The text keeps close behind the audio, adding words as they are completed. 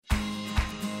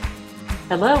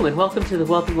Hello, and welcome to the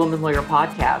Wealthy Woman Lawyer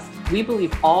podcast. We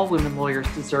believe all women lawyers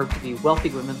deserve to be wealthy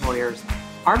women lawyers.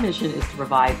 Our mission is to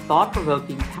provide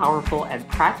thought-provoking, powerful, and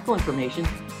practical information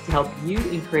to help you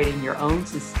in creating your own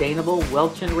sustainable,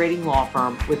 wealth-generating law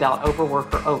firm without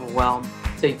overwork or overwhelm,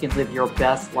 so you can live your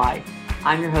best life.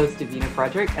 I'm your host, Davina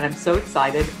Frederick, and I'm so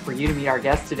excited for you to meet our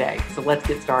guest today. So let's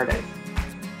get started.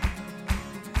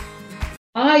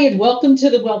 Hi, and welcome to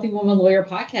the Wealthy Woman Lawyer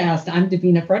podcast. I'm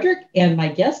Davina Frederick, and my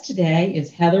guest today is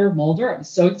Heather Mulder. I'm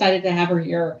so excited to have her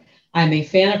here. I'm a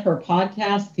fan of her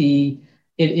podcast.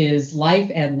 It is Life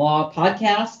and Law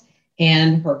Podcast,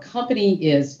 and her company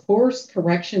is Course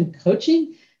Correction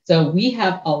Coaching. So we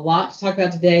have a lot to talk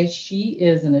about today. She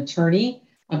is an attorney.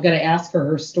 I'm going to ask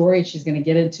her story. She's going to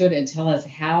get into it and tell us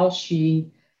how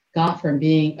she got from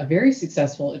being a very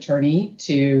successful attorney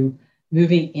to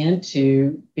moving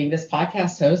into being this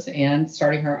podcast host and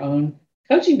starting her own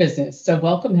coaching business. So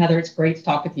welcome, Heather. It's great to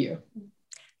talk with you.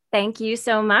 Thank you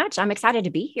so much. I'm excited to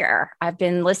be here. I've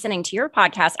been listening to your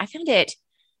podcast. I think it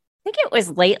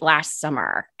was late last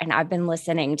summer, and I've been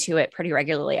listening to it pretty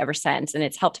regularly ever since, and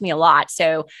it's helped me a lot.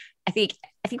 So I think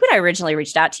when I originally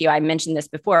reached out to you, I mentioned this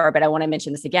before, but I want to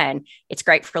mention this again. It's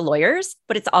great for lawyers,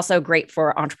 but it's also great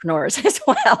for entrepreneurs as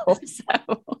well.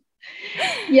 So.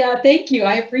 Yeah, thank you.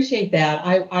 I appreciate that.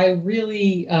 I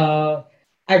really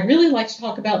like to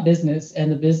talk about business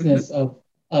and the business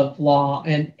of law.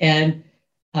 And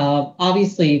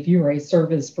obviously, if you are a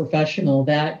service professional,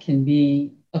 that can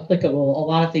be applicable. A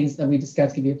lot of things that we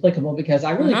discuss can be applicable because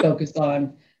I really focused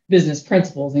on business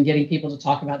principles and getting people to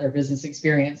talk about their business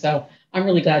experience. So I'm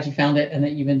really glad you found it and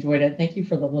that you've enjoyed it. Thank you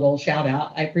for the little shout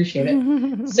out. I appreciate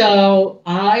it. So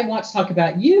I want to talk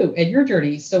about you and your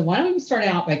journey. So why don't you start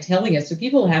out by telling us so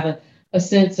people have a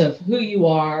sense of who you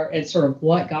are and sort of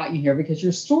what got you here, because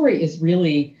your story is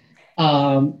really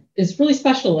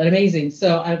special and amazing.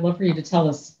 So I'd love for you to tell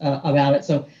us about it.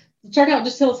 So start out,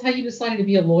 just tell us how you decided to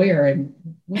be a lawyer and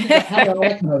how did all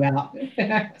that come about?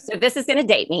 So this is going to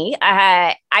date me.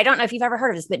 I don't know if you've ever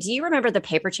heard of this, but do you remember The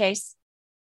Paper Chase?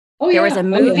 Oh, there was a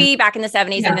movie back in the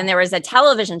 70s, and then there was a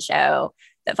television show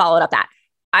that followed up that.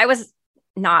 I was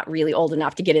not really old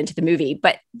enough to get into the movie,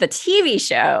 but the TV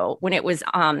show, when it was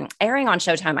airing on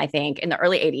Showtime, I think in the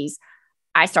early 80s,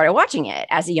 I started watching it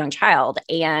as a young child.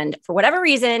 And for whatever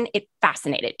reason, it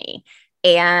fascinated me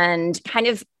and kind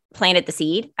of planted the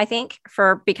seed, I think,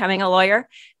 for becoming a lawyer.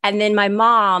 And then my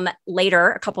mom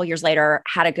later, a couple of years later,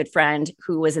 had a good friend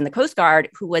who was in the Coast Guard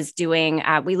who was doing,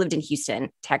 we lived in Houston,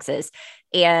 Texas,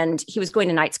 and he was going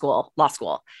to law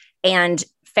school, and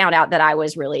found out that I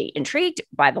was really intrigued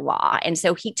by the law. And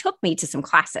so he took me to some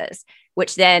classes,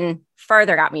 which then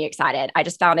further got me excited. I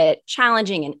just found it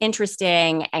challenging and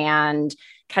interesting and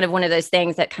kind of one of those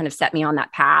things that kind of set me on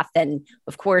that path. And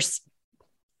of course,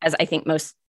 as I think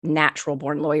most natural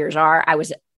born lawyers are, I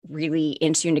was really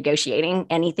into negotiating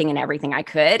anything and everything I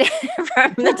could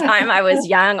from the time I was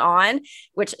young on,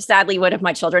 which sadly one of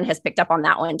my children has picked up on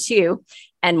that one too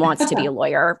and wants to be a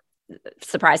lawyer.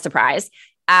 Surprise, surprise.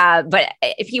 But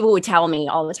if people would tell me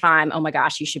all the time, oh my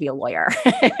gosh, you should be a lawyer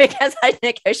because I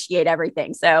negotiate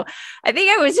everything. So I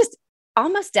think I was just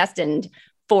almost destined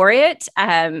for it,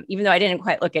 even though I didn't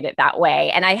quite look at it that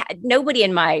way. And nobody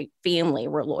in my family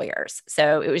were lawyers.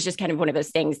 So it was just kind of one of those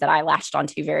things that I latched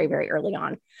onto very, very early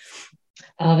on.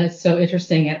 Oh, that's so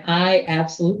interesting. And I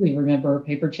absolutely remember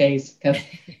Paper Chase because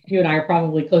you and I are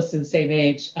probably close to the same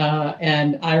age.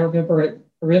 And I remember it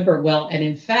well. And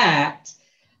in fact,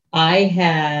 I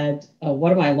had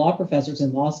one of my law professors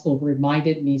in law school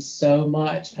reminded me so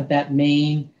much of that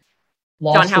main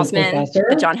John Houseman,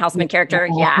 the John Houseman character.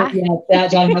 Yeah,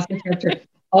 that John Houseman character.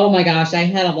 Oh my gosh, I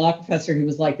had a law professor who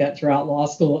was like that throughout law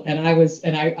school, and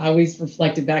I always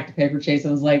reflected back to Paper Chase. I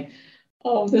was like,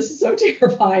 oh, this is so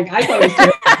terrifying. I thought it was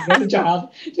terrifying as a child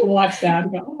to watch that.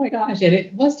 And go, oh my gosh, and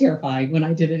it was terrifying when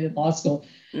I did it in law school.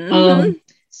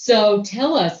 So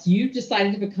tell us, you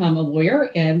decided to become a lawyer,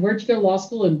 and where'd you go to law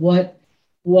school, and what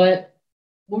was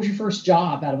your first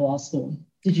job out of law school?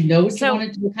 Did you know what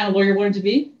kind of lawyer you wanted to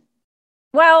be?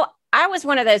 Well, I was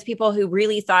one of those people who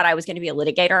really thought I was going to be a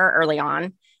litigator early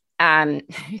on.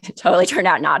 It totally turned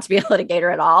out not to be a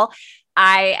litigator at all.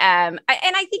 And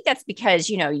I think that's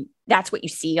because, that's what you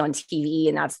see on TV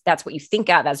and that's what you think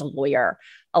of as a lawyer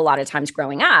a lot of times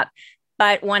growing up.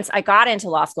 But once I got into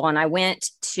law school and I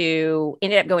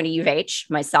ended up going to U of H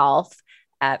myself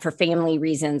for family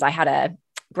reasons. I had a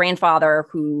grandfather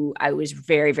who I was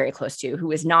very, very close to, who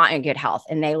was not in good health,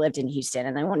 and they lived in Houston,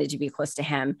 and I wanted to be close to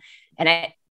him. And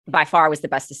it by far was the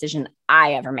best decision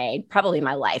I ever made, probably in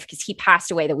my life, because he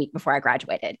passed away the week before I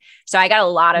graduated. So I got a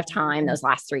lot of time those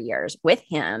last 3 years with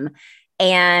him.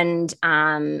 and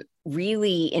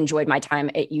really enjoyed my time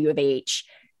at U of H,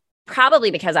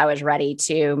 probably because I was ready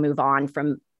to move on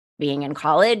from being in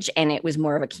college, and it was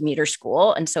more of a commuter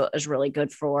school. And so it was really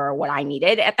good for what I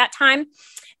needed at that time.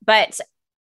 But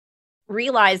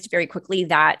realized very quickly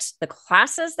that the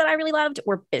classes that I really loved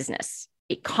were business,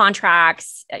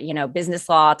 contracts, business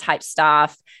law type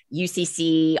stuff,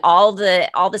 UCC, all the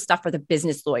stuff for the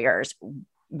business lawyers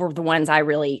were the ones I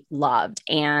really loved.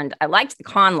 And I liked the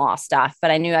con law stuff,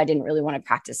 but I knew I didn't really want to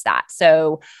practice that.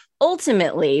 So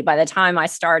ultimately, by the time I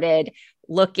started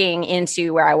looking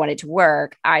into where I wanted to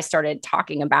work, I started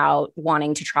talking about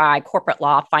wanting to try corporate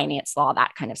law, finance law,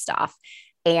 that kind of stuff.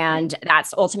 And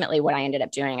that's ultimately what I ended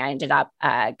up doing. I ended up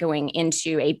going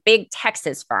into a big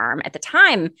Texas firm. At the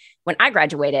time when I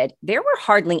graduated, there were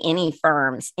hardly any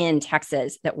firms in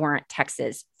Texas that weren't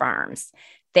Texas firms.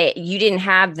 You didn't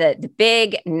have the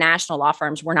big national law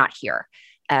firms were not here.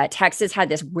 Texas had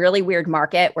this really weird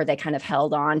market where they kind of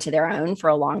held on to their own for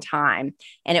a long time.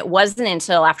 And it wasn't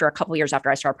until after a couple of years after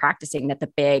I started practicing that the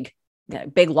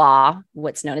big law,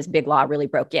 what's known as big law, really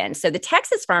broke in. So the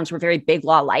Texas firms were very big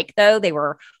law-like, though. They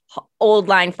were old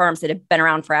line firms that have been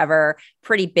around forever,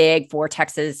 pretty big for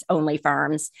Texas only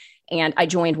firms. And I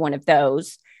joined one of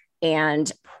those and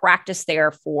practiced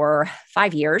there for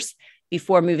 5 years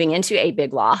before moving into a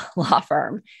big law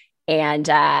firm. And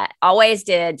always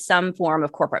did some form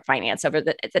of corporate finance. Over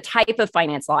the type of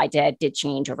finance law I did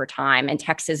change over time. In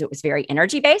Texas, it was very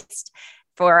energy-based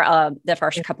for the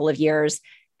first couple of years.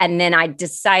 And then I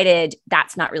decided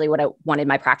that's not really what I wanted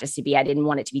my practice to be. I didn't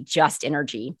want it to be just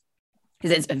energy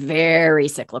because it's very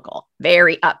cyclical,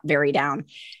 very up, very down.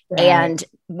 Right. And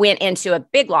went into a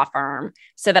big law firm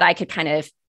so that I could kind of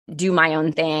do my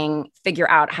own thing, figure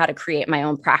out how to create my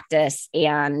own practice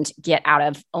and get out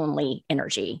of only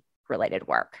energy related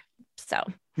work. So.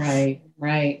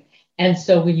 Right. And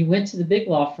so when you went to the big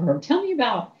law firm, tell me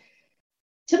about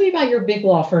your big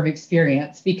law firm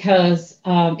experience, because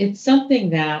it's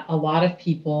something that a lot of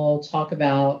people talk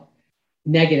about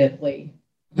negatively,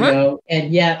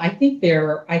 and yet I think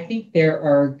there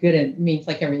are good and means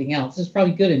like everything else. There's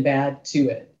probably good and bad to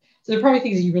it. So there are probably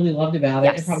things that you really loved about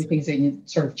it, and probably things that you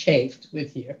sort of chafed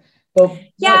with you.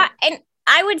 And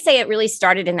I would say it really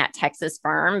started in that Texas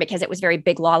firm because it was very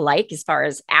big law-like as far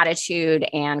as attitude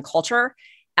and culture.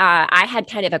 I had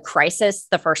kind of a crisis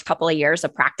the first couple of years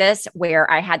of practice where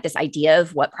I had this idea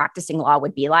of what practicing law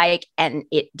would be like, and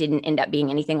it didn't end up being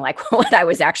anything like what I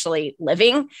was actually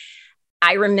living.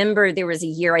 I remember there was a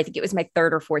year, I think it was my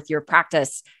third or fourth year of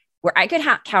practice, where I could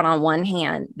count on one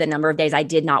hand the number of days I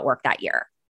did not work that year.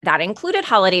 That included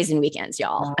holidays and weekends,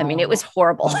 y'all. Wow. I mean, it was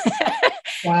horrible.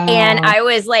 Wow. And I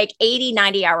was like 80,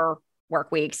 90-hour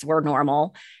work weeks were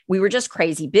normal. We were just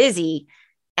crazy busy.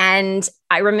 And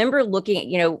I remember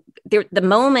looking at, the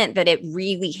moment that it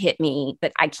really hit me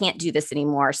that I can't do this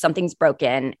anymore, something's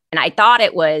broken. And I thought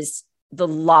it was the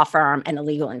law firm and the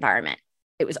legal environment.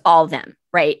 It was all them,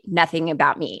 right? Nothing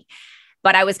about me.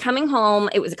 But I was coming home.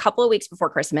 It was a couple of weeks before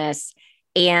Christmas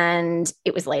and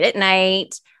it was late at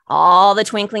night. All the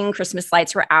twinkling Christmas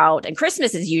lights were out, and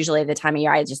Christmas is usually the time of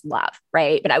year I just love,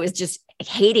 right? But I was just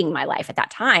hating my life at that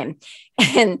time.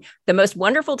 And the most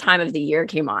wonderful time of the year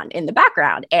came on in the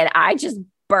background, and I just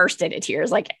burst into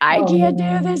tears. Like, I can't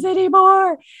do this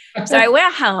anymore. So I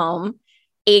went home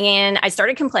and I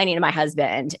started complaining to my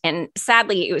husband. And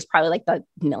sadly, it was probably like the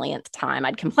millionth time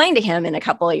I'd complained to him in a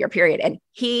couple of year period. And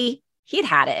he'd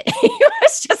had it. He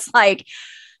was just like,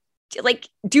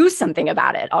 do something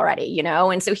about it already,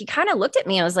 And so he kind of looked at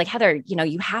me and was like, Heather,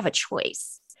 you have a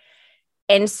choice.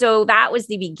 And so that was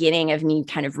the beginning of me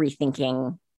kind of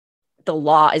rethinking the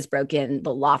law is broken,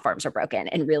 the law firms are broken,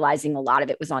 and realizing a lot of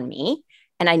it was on me.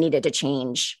 And I needed to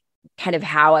change kind of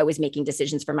how I was making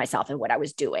decisions for myself and what I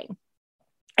was doing.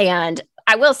 And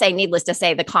I will say, needless to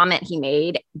say, the comment he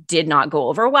made did not go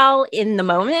over well in the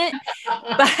moment,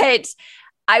 but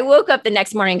I woke up the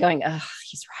next morning going, oh,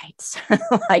 he's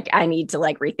right. Like, I need to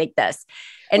rethink this.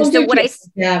 And so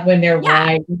when they're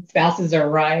right, spouses are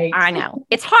right. I know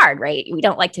it's hard, right? We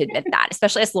don't like to admit that,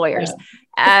 especially as lawyers.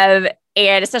 And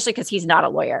especially because he's not a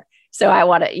lawyer. So I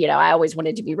always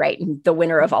wanted to be right and the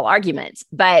winner of all arguments.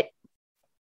 But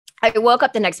I woke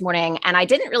up the next morning and I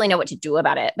didn't really know what to do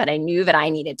about it, but I knew that I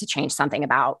needed to change something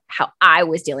about how I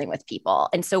was dealing with people.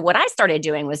 And so what I started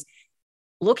doing was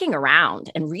looking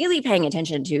around and really paying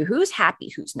attention to who's happy,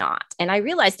 who's not. And I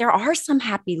realized there are some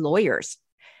happy lawyers.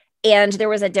 And there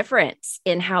was a difference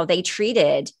in how they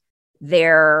treated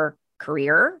their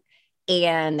career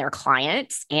and their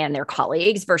clients and their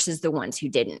colleagues versus the ones who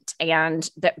didn't. And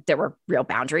there were real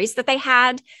boundaries that they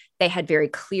had. They had very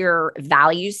clear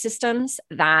value systems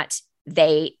that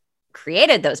they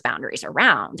created those boundaries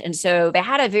around. And so they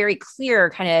had a very clear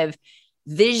kind of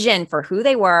vision for who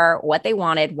they were, what they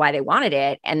wanted, why they wanted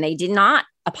it. And they did not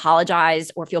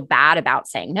apologize or feel bad about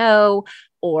saying no,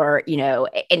 or,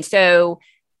 and so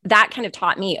that kind of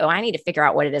taught me, oh, I need to figure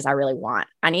out what it is I really want.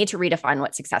 I need to redefine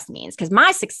what success means, because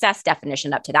my success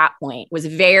definition up to that point was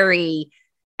very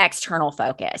external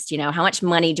focused. How much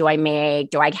money do I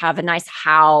make? Do I have a nice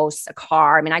house, a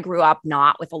car? I mean, I grew up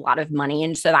not with a lot of money.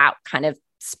 And so that kind of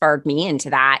spurred me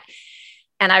into that.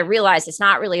 And I realized it's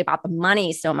not really about the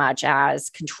money so much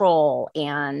as control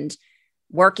and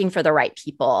working for the right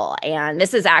people. And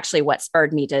this is actually what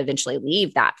spurred me to eventually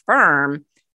leave that firm,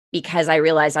 because I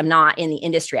realized I'm not in the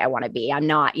industry I want to be. I'm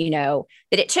not, that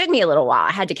it took me a little while.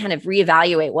 I had to kind of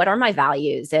reevaluate what are my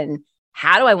values and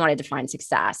how do I want to define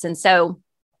success. And so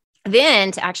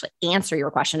then to actually answer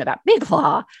your question about Big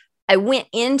Law, I went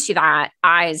into that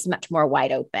eyes much more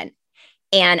wide open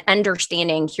and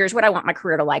understanding, here's what I want my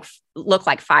career to look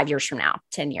like 5 years from now,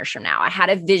 10 years from now. I had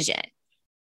a vision.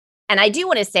 And I do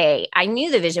want to say, I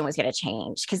knew the vision was going to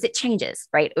change because it changes,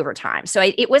 right, over time. So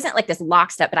it wasn't like this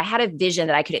lockstep, but I had a vision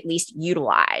that I could at least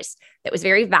utilize that was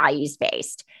very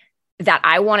values-based, that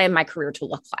I wanted my career to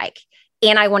look like,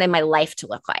 and I wanted my life to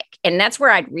look like. And that's where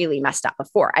I'd really messed up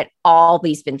before. I'd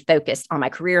always been focused on my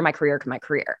career,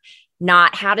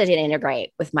 not how did it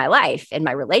integrate with my life and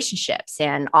my relationships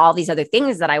and all these other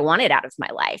things that I wanted out of my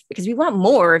life, because we want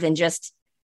more than just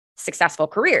successful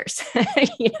careers.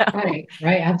 Right,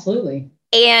 absolutely.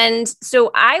 And so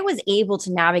I was able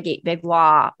to navigate Big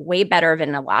Law way better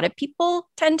than a lot of people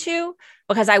tend to,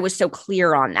 because I was so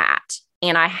clear on that.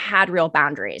 And I had real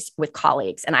boundaries with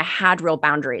colleagues, and I had real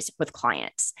boundaries with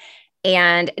clients.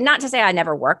 And not to say I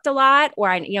never worked a lot,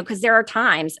 or because there are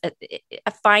times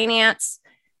a finance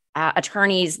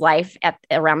attorney's life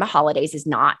around the holidays is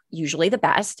not usually the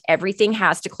best. Everything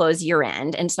has to close year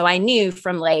end. And so I knew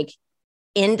from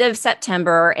end of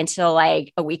September until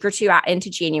a week or two out into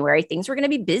January, things were going to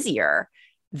be busier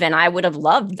than I would have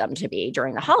loved them to be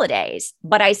during the holidays.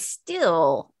 But I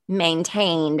still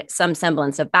maintained some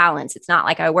semblance of balance. It's not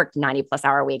like I worked 90 plus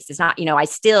hour weeks. It's not, I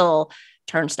still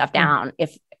turned stuff down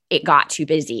if it got too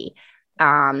busy.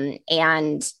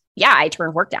 And yeah, I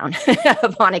turned work down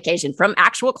upon occasion from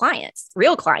actual clients,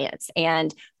 real clients,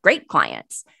 and great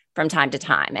clients from time to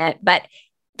time. But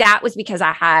that was because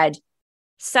I had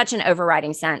such an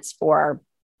overriding sense for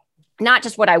not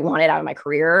just what I wanted out of my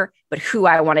career, but who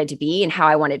I wanted to be and how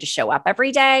I wanted to show up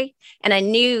every day. And I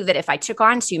knew that if I took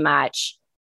on too much,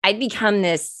 I'd become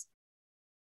this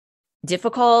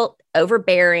difficult,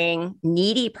 overbearing,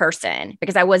 needy person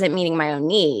because I wasn't meeting my own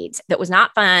needs. That was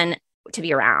not fun to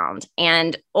be around,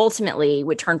 and ultimately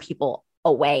would turn people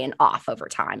away and off over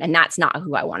time. And that's not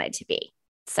who I wanted to be.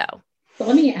 So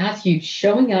let me ask you,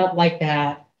 showing up like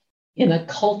that in a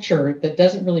culture that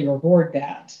doesn't really reward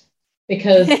that,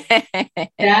 because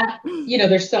that,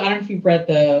 there's still, I don't know if you've read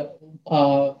the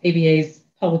ABA's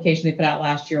publication they put out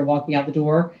last year, Walking Out the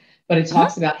Door, but it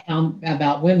talks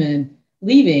about women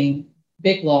leaving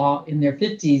Big Law in their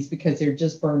 50s because they're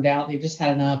just burned out. They've just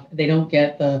had enough. They don't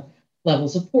get the level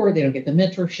of support. They don't get the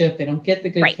mentorship. They don't get the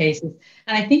good cases.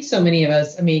 And I think so many of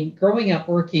us, growing up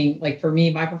working, like for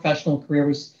me, my professional career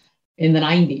was in the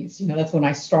 90s. That's when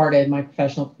I started my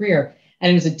professional career. And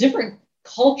it was a different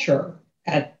culture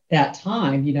at that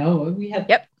time. We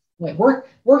had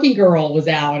Working Girl was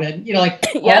out, and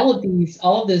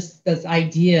all of this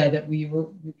idea that we were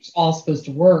all supposed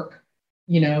to work,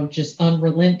 just in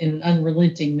an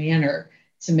unrelenting manner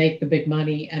to make the big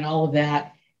money and all of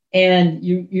that. And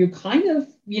you kind of,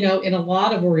 in a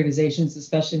lot of organizations,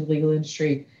 especially in the legal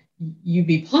industry, you'd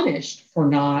be punished for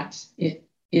not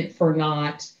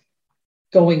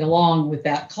going along with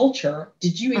that culture.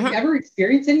 Did you ever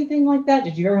experience anything like that?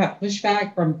 Did you ever have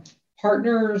pushback from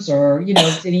partners, or,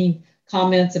 any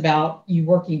comments about you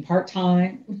working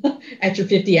part-time at your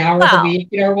 50 hours a week,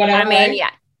 or whatever?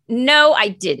 No, I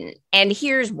didn't. And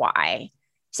here's why.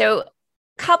 So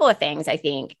couple of things I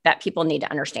think that people need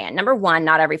to understand. Number one,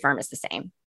 not every firm is the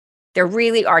same. There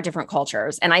really are different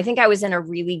cultures. And I think I was in a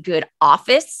really good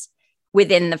office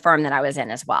within the firm that I was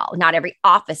in as well. Not every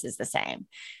office is the same.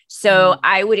 So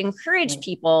I would encourage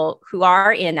people who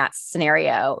are in that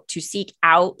scenario to seek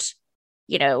out,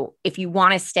 if you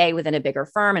want to stay within a bigger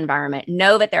firm environment,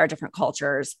 know that there are different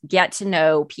cultures, get to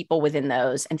know people within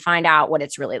those and find out what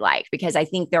it's really like, because I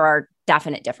think there are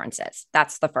definite differences.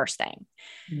 That's the first thing.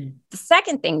 The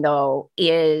second thing, though,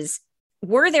 is,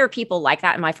 were there people like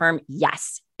that in my firm?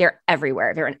 Yes, they're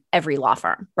everywhere. They're in every law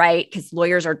firm, right? Because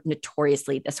lawyers are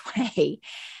notoriously this way.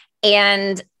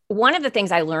 And one of the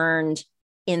things I learned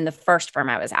in the first firm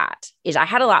I was at is I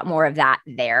had a lot more of that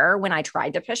there when I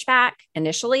tried to push back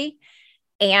initially.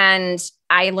 And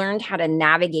I learned how to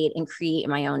navigate and create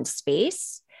my own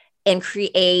space and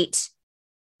create,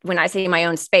 when I say my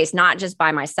own space, not just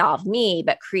by myself, me,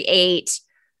 but create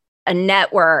a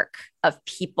network of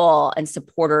people and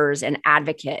supporters and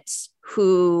advocates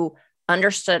who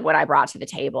understood what I brought to the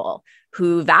table,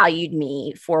 who valued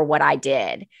me for what I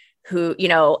did, who,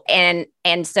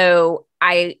 and so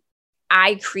I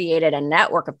created a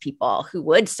network of people who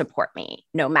would support me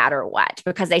no matter what,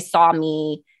 because they saw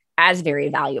me as very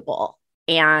valuable.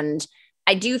 And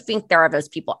I do think there are those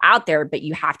people out there, but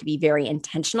you have to be very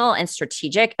intentional and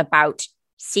strategic about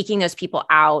seeking those people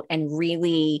out and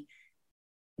really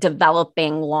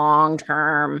developing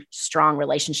long-term strong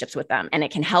relationships with them. And it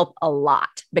can help a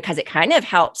lot because it kind of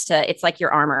helps it's like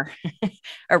your armor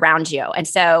around you. And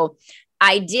so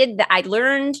I did that. I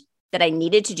learned that I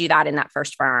needed to do that in that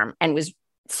first firm and was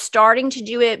starting to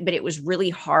do it, but it was really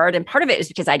hard. And part of it is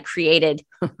because I'd created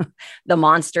the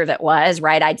monster that was,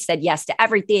 right? I'd said yes to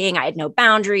everything. I had no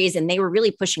boundaries, and they were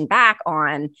really pushing back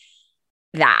on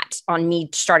that, on me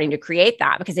starting to create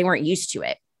that because they weren't used to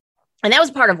it. And that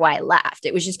was part of why I left.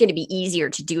 It was just going to be easier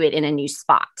to do it in a new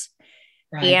spot.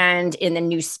 Right. And in the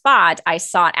new spot, I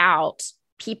sought out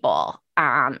people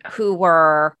who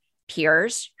were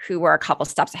peers, who were a couple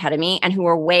steps ahead of me and who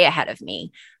were way ahead of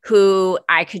me, who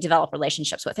I could develop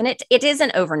relationships with. And it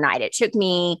isn't overnight. It took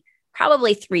me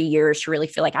probably 3 years to really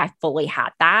feel like I fully had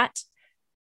that.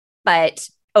 But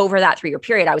over that 3-year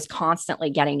period, I was constantly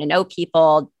getting to know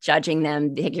people, judging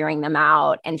them, figuring them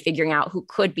out, and figuring out who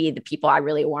could be the people I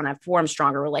really want to form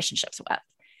stronger relationships with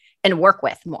and work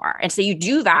with more. And so you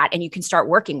do that and you can start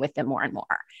working with them more and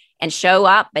more and show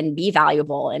up and be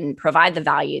valuable and provide the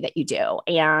value that you do.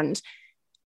 And,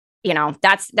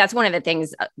 that's one of the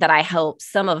things that I help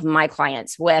some of my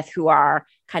clients with who are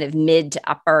kind of mid to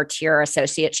upper tier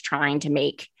associates trying to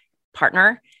make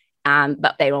partner.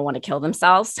 But they don't want to kill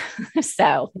themselves.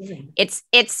 So it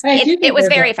was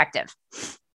very effective.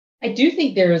 I do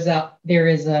think there is a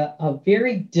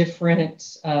very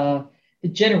different the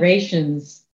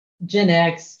generations, Gen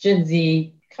X, Gen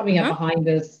Z coming up behind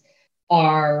us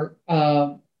are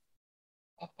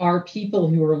people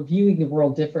who are viewing the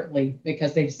world differently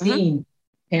because they've seen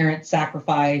parents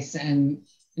sacrifice and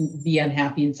be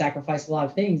unhappy and sacrifice a lot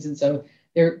of things. And so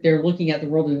they're looking at the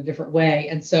world in a different way.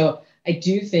 And so I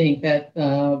do think that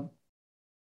the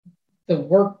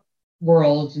work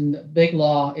world and the big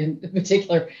law in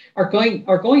particular are going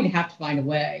to have to find a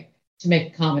way to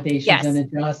make accommodations and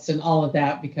adjust and all of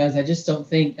that, because I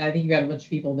think you got a bunch of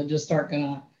people that just aren't going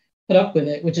to put up with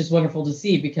it, which is wonderful to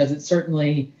see because it's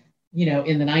certainly,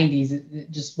 in the 90s,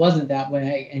 it just wasn't that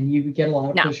way. And you would get a lot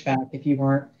of pushback if you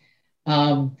weren't.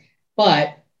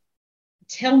 But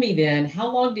tell me then,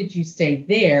 how long did you stay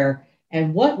there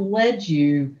and what led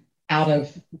you out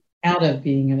of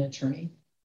being an attorney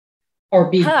or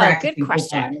being practicing good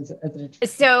question. As an attorney?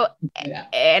 So,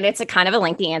 and it's a kind of a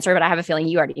lengthy answer, but I have a feeling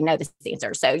you already know this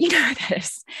answer. So you know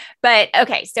this, but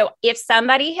okay. So if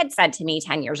somebody had said to me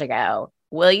 10 years ago,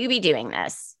 will you be doing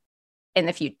this in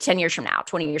the future, 10 years from now,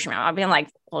 20 years from now, I'd be like,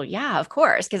 well, yeah, of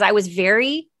course. Cause I was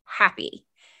very happy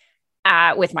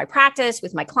with my practice,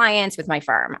 with my clients, with my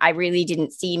firm. I really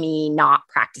didn't see me not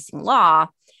practicing law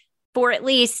for at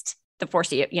least the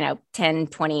foreseeable, 10,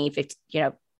 20, 50,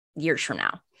 years from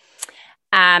now.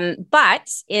 But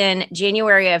in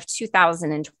January of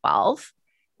 2012,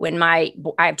 when I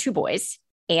have 2 boys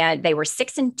and they were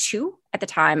 6 and 2 at the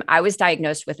time, I was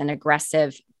diagnosed with an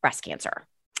aggressive breast cancer.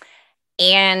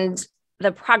 And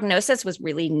the prognosis was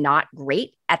really not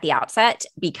great at the outset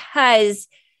because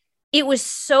it was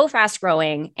so fast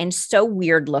growing and so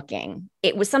weird looking.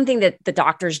 It was something that the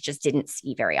doctors just didn't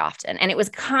see very often. And it was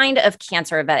kind of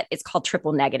cancer that it's called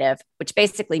triple negative, which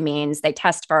basically means they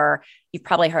test for, you've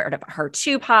probably heard of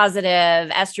HER2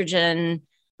 positive, estrogen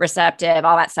receptive,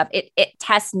 all that stuff. It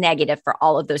tests negative for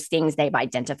all of those things they've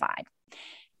identified.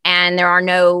 And there are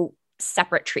no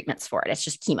separate treatments for it. It's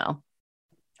just chemo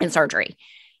and surgery.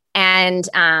 And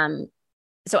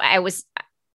so I was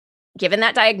given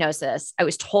that diagnosis. I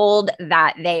was told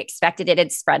that they expected it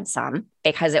had spread some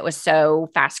because it was so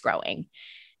fast growing.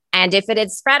 And if it had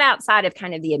spread outside of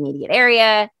kind of the immediate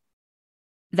area,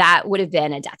 that would have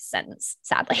been a death sentence,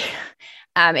 sadly.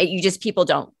 People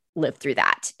don't live through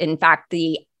that. In fact,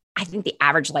 I think the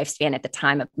average lifespan at the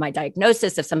time of my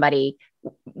diagnosis of somebody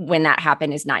when that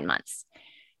happened is 9 months.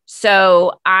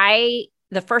 So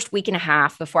the first week and a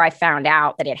half before I found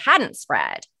out that it hadn't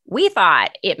spread, we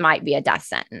thought it might be a death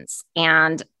sentence.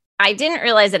 And I didn't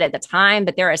realize it at the time,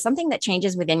 but there is something that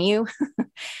changes within you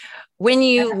when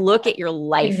you look at your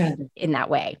life in that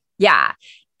way. Yeah.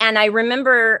 And I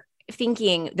remember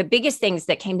thinking the biggest things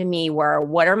that came to me were,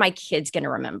 what are my kids going to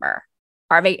remember?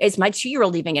 Is my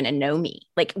 2-year-old even going to know me?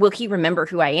 Like, will he remember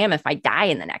who I am if I die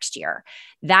in the next year?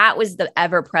 That was the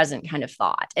ever present kind of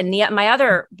thought. And my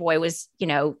other boy was,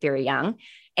 very young.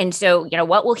 And so,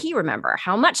 what will he remember?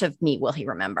 How much of me will he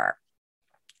remember?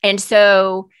 And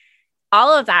so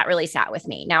all of that really sat with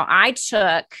me. Now I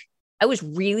was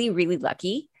really, really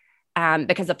lucky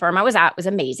because the firm I was at was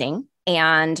amazing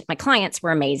and my clients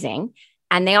were amazing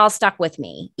and they all stuck with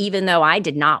me, even though I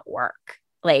did not work.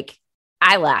 Like,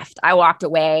 I left, I walked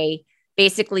away.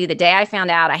 Basically, the day I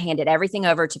found out, I handed everything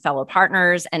over to fellow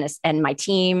partners and my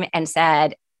team and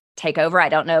said, take over. I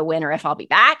don't know when or if I'll be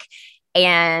back.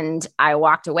 And I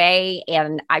walked away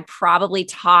and I probably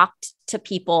talked to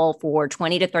people for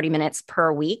 20 to 30 minutes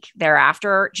per week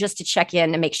thereafter, just to check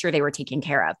in and make sure they were taken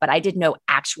care of. But I did no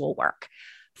actual work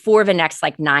for the next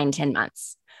 9-10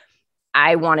 months.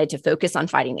 I wanted to focus on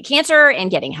fighting the cancer and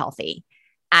getting healthy.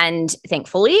 And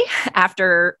thankfully,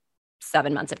 after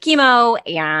 7 months of chemo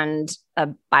and a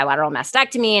bilateral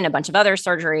mastectomy and a bunch of other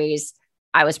surgeries,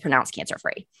 I was pronounced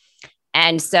cancer-free.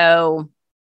 And so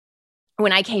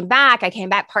when I came back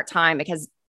part-time because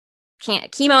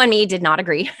chemo and me did not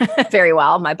agree very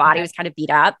well. My body was kind of beat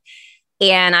up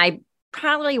and I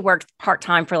probably worked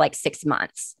part-time for 6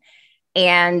 months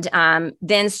and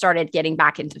then started getting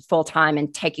back into full-time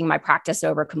and taking my practice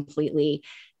over completely.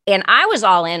 And I was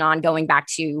all in on going back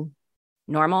to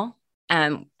normal.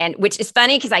 And which is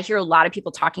funny because I hear a lot of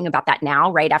people talking about that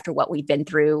now, right after what we've been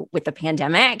through with the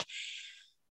pandemic.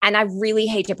 And I really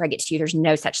hate to break it to you, there's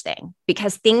no such thing,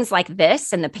 because things like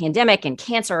this and the pandemic and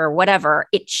cancer or whatever,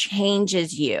 it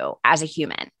changes you as a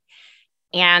human.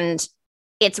 And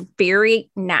it's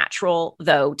very natural,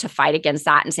 though, to fight against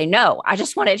that and say, no, I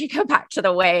just wanted to go back to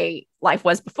the way life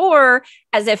was before,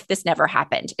 as if this never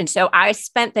happened. And so I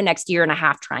spent the next 1.5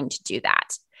 years trying to do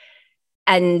that.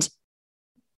 And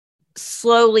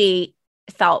slowly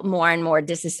felt more and more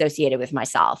disassociated with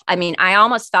myself. I mean, I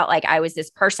almost felt like I was this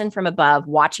person from above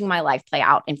watching my life play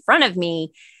out in front of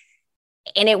me.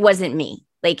 And it wasn't me.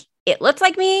 Like, it looked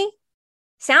like me,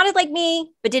 sounded like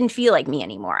me, but didn't feel like me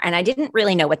anymore. And I didn't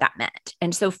really know what that meant.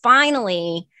 And so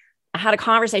finally I had a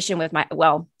conversation with my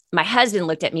husband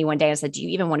looked at me one day and said, do you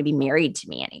even want to be married to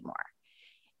me anymore?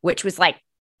 Which was like,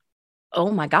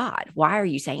 oh my God, why are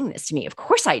you saying this to me? Of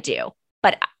course I do.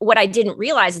 But what I didn't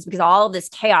realize is because all of this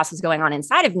chaos was going on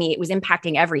inside of me, it was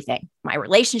impacting everything, my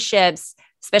relationships,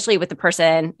 especially with the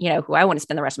person, who I want to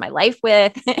spend the rest of my life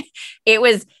with. It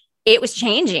was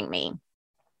changing me.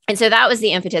 And so that was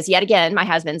the impetus. Yet again, my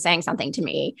husband saying something to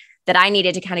me that I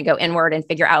needed to kind of go inward and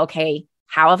figure out, okay,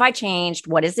 how have I changed?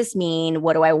 What does this mean?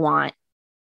 What do I want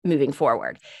moving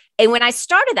forward? And when I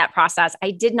started that process, I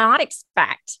did not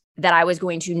expect that I was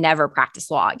going to never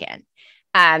practice law again.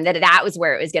 That was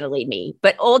where it was going to lead me.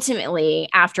 But ultimately,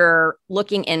 after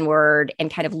looking inward and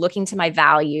kind of looking to my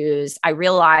values, I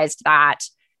realized that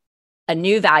a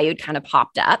new value kind of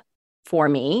popped up for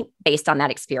me based on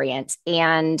that experience.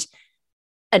 And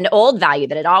an old value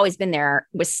that had always been there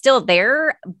was still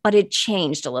there, but it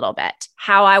changed a little bit.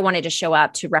 How I wanted to show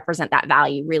up to represent that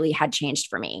value really had changed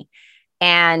for me.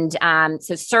 And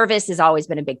so service has always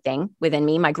been a big thing within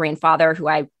me. My grandfather, who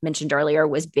I mentioned earlier,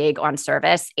 was big on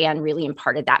service and really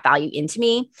imparted that value into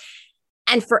me.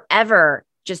 And forever,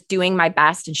 just doing my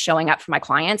best and showing up for my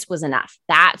clients was enough.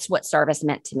 That's what service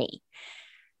meant to me.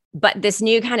 But this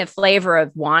new kind of flavor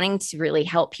of wanting to really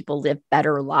help people live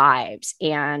better lives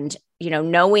and,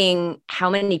 knowing how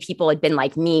many people had been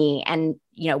like me and,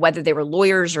 whether they were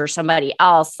lawyers or somebody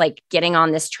else, like getting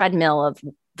on this treadmill of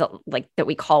that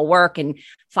we call work and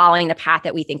following the path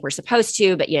that we think we're supposed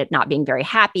to, but yet not being very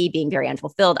happy, being very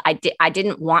unfulfilled. I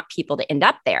didn't want people to end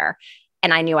up there,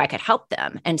 and I knew I could help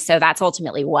them. And so that's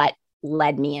ultimately what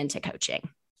led me into coaching.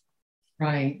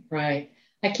 Right.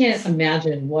 I can't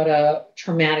imagine what a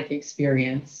traumatic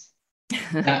experience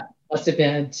that must have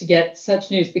been to get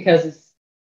such news, because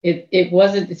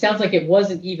it sounds like it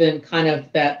wasn't even kind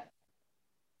of that.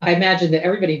 I imagine that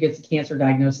everybody who gets a cancer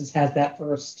diagnosis has that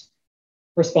first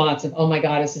response of, oh my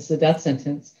God, is this a death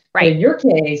sentence? Right. But in your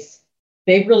case,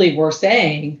 they really were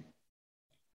saying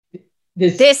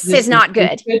this is not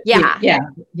good. Yeah.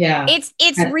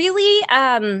 It's really,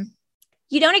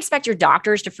 you don't expect your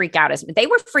doctors to freak out they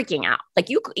were freaking out. Like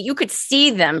you could see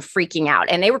them freaking out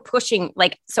and they were pushing,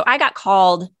 so I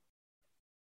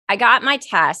got my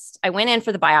test. I went in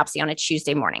for the biopsy on a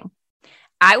Tuesday morning.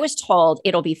 I was told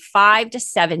it'll be 5 to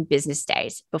 7 business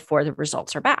days before the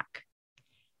results are back.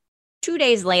 2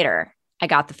 days later, I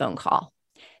got the phone call.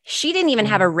 She didn't even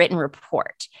have a written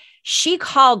report. She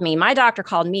called me, my doctor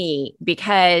called me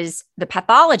because the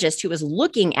pathologist who was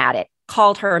looking at it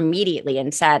called her immediately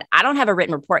and said, I don't have a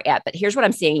written report yet, but here's what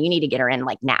I'm seeing. You need to get her in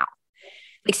like now.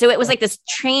 Like, so it was like this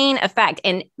chain effect.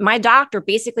 And my doctor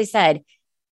basically said,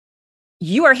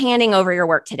 you are handing over your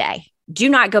work today. Do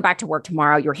not go back to work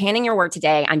tomorrow. You're handing your work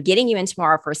today. I'm getting you in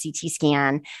tomorrow for a CT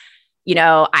scan. You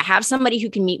know, I have somebody who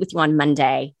can meet with you on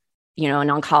Monday, you know, an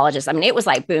oncologist. I mean, it was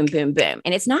like boom, boom, boom.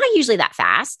 And it's not usually that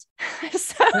fast.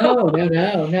 So No.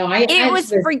 it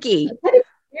was freaky.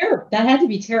 That had to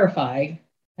be terrifying.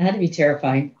 That had to be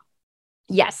terrifying.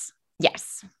 Yes.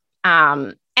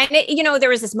 And it, you know, there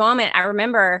was this moment I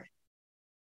remember.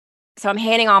 So I'm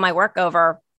handing all my work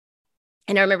over,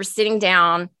 and I remember sitting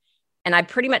down, and I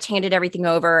pretty much handed everything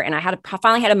over, and I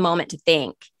finally had a moment to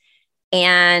think.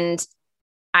 And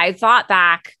I thought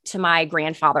back to my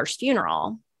grandfather's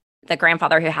funeral, the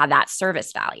grandfather who had that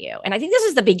service value. And I think this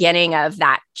is the beginning of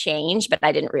that change, but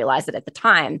I didn't realize it at the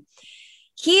time.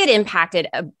 He had impacted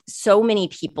so many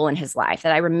people in his life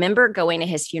that I remember going to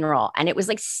his funeral, and it was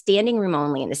like standing room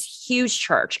only in this huge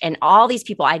church. And all these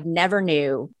people I never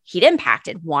knew he'd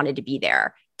impacted wanted to be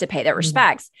there to pay their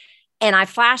respects. And I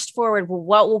flashed forward,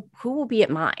 well, who will be at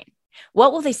mine?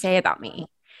 What will they say about me?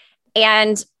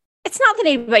 And it's not that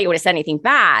anybody would have said anything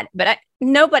bad, but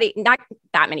not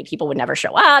that many people would never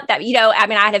show up. That, you know, I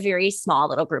mean, I had a very small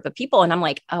little group of people, and I'm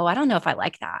like, oh, I don't know if I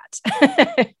like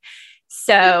that.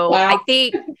 So wow.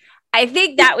 I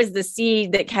think that was the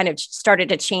seed that kind of started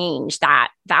to change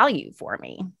that value for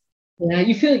me. Yeah,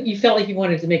 you felt like you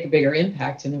wanted to make a bigger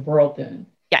impact in the world then.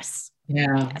 Yes.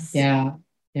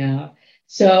 Yeah.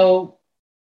 So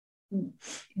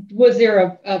was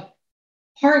there a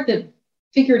part that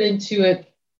figured into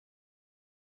it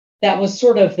that was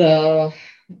sort of the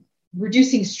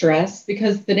reducing stress?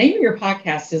 Because the name of your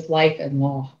podcast is Life and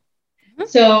Law. Mm-hmm.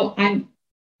 So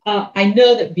I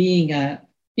know that being an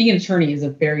attorney is a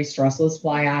very stressful. That's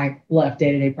why I left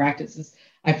day-to-day practices.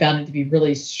 I found it to be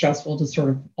really stressful to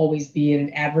sort of always be in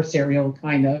an adversarial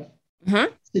kind of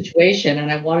situation. And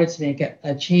I wanted to make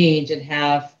a change and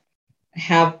have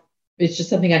it's just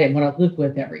something I didn't want to live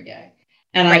with every day.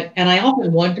 And I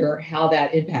often wonder how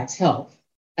that impacts health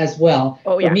as well.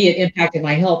 Oh, yeah. For me, it impacted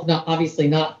my health, obviously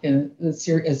not in as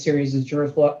serious as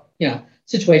yours,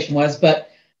 situation was,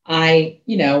 but I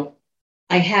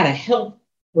had a health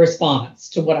response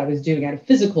to what I was doing. I had a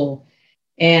physical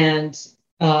and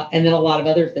then a lot of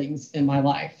other things in my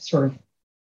life sort of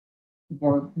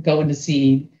were going to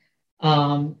seed.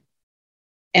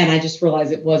 And I just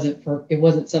realized it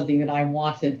wasn't something that I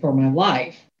wanted for my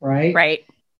life. Right. Right.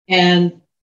 And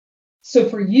so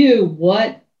for you,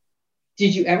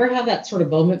 did you ever have that sort of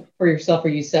moment for yourself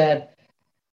where you said,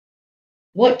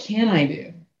 what can I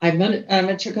do?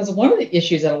 Because one of the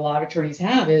issues that a lot of attorneys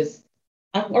have is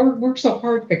I worked so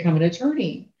hard to become an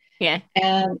attorney. Yeah.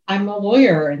 And I'm a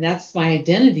lawyer, and that's my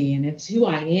identity, and it's who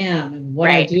I am and what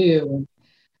I do. And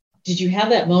did you have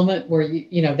that moment where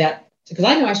because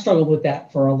I know I struggled with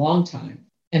that for a long time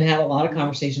and had a lot of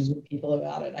conversations with people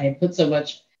about it. I had put so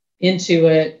much into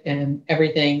it and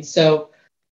everything. So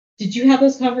did you have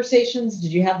those conversations?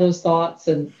 Did you have those thoughts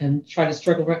and try to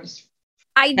struggle?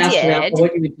 I did.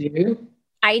 What you would do?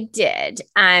 I did.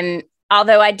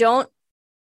 Although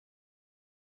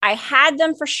I had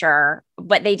them for sure,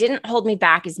 but they didn't hold me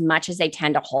back as much as they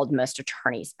tend to hold most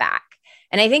attorneys back.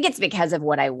 And I think it's because of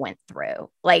what I went through.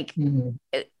 Like,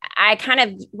 I kind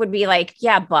of would be like,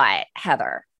 yeah, but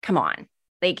Heather, come on.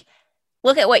 Like,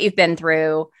 look at what you've been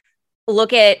through.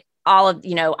 Look at all of,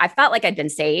 I felt like I'd been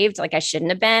saved, like I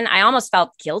shouldn't have been. I almost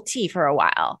felt guilty for a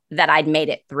while that I'd made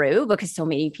it through because so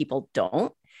many people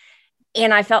don't.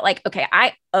 And I felt like, okay,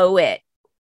 I owe it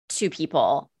to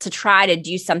people to try to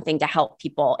do something to help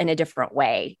people in a different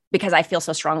way because I feel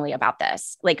so strongly about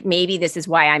this. Like, maybe this is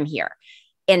why I'm here.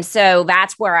 And so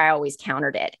that's where I always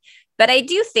countered it. But I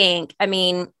do think,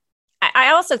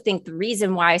 I also think the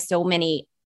reason why so many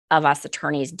of us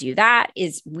attorneys do that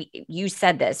is you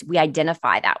said this, we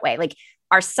identify that way. Like,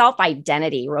 our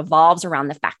self-identity revolves around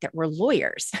the fact that we're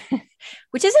lawyers,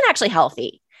 which isn't actually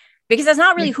healthy because that's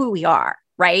not really who we are,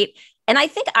 right? And I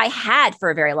think I had for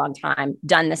a very long time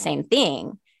done the same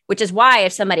thing, which is why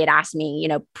if somebody had asked me,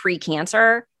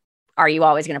 pre-cancer, are you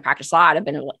always going to practice law? I'd have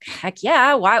been like, heck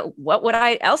yeah. Why? What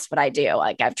else would I do?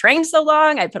 Like, I've trained so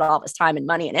long, I put all this time and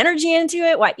money and energy into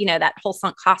it. That whole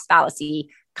sunk cost fallacy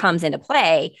comes into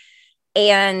play.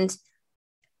 And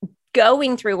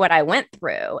going through what I went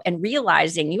through and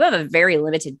realizing you have a very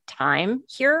limited time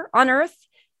here on earth.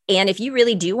 And if you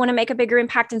really do want to make a bigger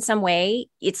impact in some way,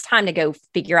 it's time to go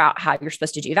figure out how you're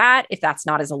supposed to do that. If that's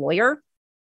not as a lawyer,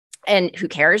 and who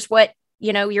cares what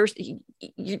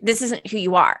this isn't who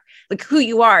you are. Like who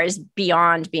you are is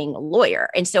beyond being a lawyer.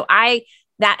 And so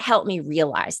that helped me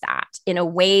realize that in a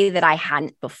way that I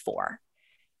hadn't before.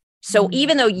 So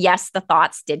even though, yes, the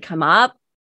thoughts did come up,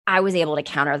 I was able to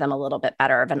counter them a little bit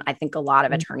better than I think a lot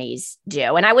of attorneys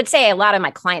do. And I would say a lot of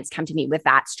my clients come to me with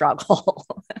that struggle.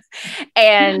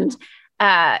 And,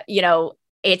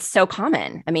 it's so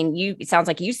common. I mean, it sounds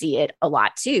like you see it a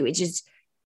lot too. It's just,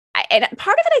 and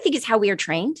part of it, I think, is how we are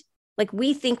trained. Like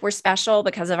we think we're special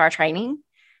because of our training.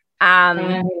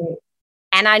 And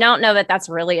I don't know that that's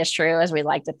really as true as we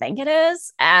like to think it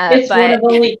is. It's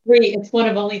one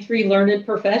of only three learned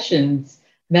professions: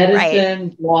 medicine,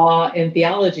 right, law, and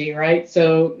theology. Right.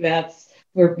 So that's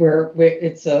where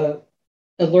it's a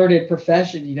learned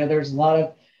profession. There's a lot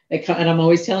of, and I'm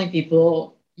always telling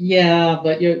people, yeah,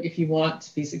 but if you want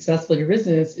to be successful in your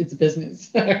business, it's a business,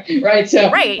 right?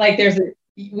 So, right, like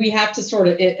we have to sort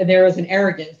of, and there is an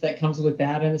arrogance that comes with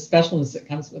that, and a specialness that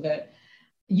comes with it.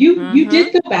 You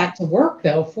did go back to work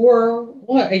though for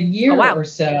what, a year or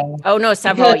so? Oh no,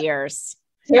 several years.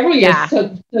 Several years. Yeah.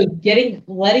 So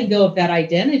letting go of that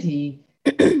identity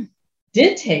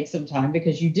did take some time,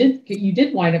 because you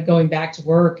did wind up going back to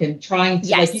work and trying to,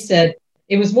 yes, like you said,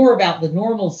 it was more about the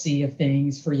normalcy of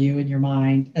things for you in your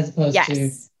mind, as opposed yes.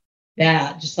 to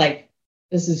that, just like,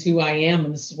 this is who I am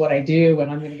and this is what I do,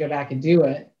 and I'm going to go back and do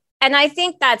it. And I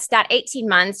think that's that 18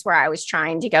 months where I was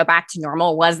trying to go back to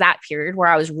normal was that period where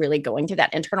I was really going through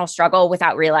that internal struggle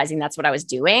without realizing that's what I was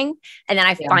doing. And then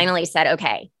I finally said,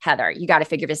 okay, Heather, you got to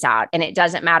figure this out. And it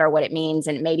doesn't matter what it means.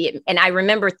 And and I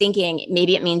remember thinking,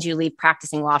 maybe it means you leave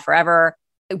practicing law forever.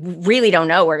 I really don't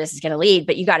know where this is going to lead,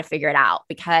 but you got to figure it out,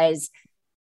 because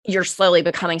you're slowly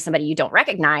becoming somebody you don't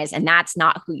recognize. And that's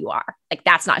not who you are. Like,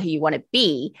 that's not who you want to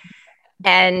be.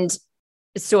 And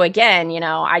so again,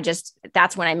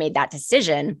 that's when I made that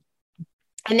decision.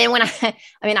 And then when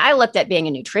I looked at being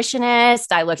a nutritionist,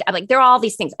 I'm like, there are all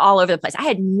these things all over the place. I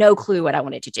had no clue what I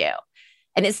wanted to do.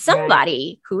 And it's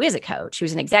somebody who is a coach,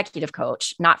 who's an executive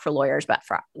coach, not for lawyers, but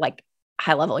for like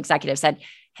high level executives, said,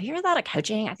 have you ever thought of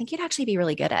coaching? I think you'd actually be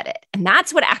really good at it. And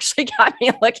that's what actually got me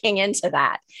looking into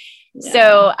that. Yeah.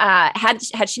 So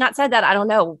had she not said that, I don't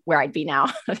know where I'd be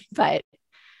now, but.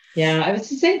 Yeah, it was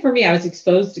the same for me. I was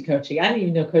exposed to coaching. I didn't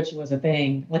even know coaching was a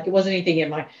thing. Like, it wasn't anything in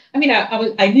my,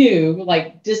 I knew,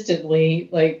 like, distantly,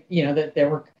 like, that there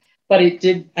were, but I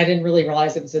didn't really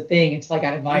realize it was a thing until I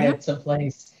got invited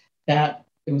someplace that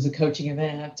it was a coaching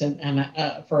event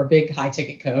and for a big high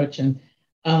ticket coach. And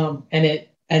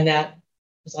that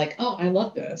was like, oh, I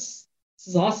love this. This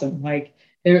is awesome. Like,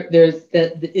 there's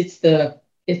that,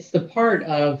 it's the part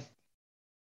of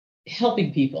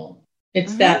helping people.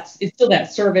 It's still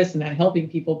that service and that helping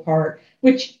people part,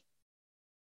 which,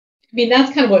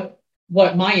 that's kind of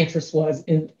what my interest was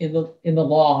in the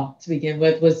law to begin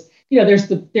with, was, there's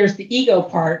the ego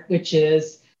part, which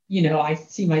is, I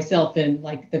see myself in,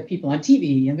 like, the people on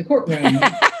TV in the courtroom,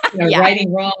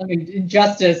 righting wrong and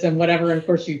injustice and whatever. And of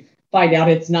course you find out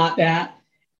it's not that.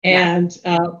 And,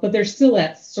 but there's still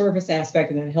that service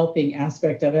aspect and that helping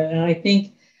aspect of it. And I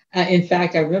think, in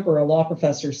fact, I remember a law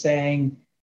professor saying,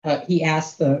 he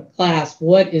asked the class,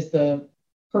 what is the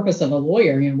purpose of a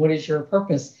lawyer? What is your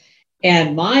purpose?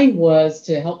 And mine was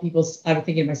to help people. I was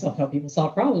thinking to myself, help people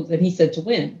solve problems. And he said, to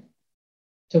win.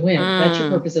 That's your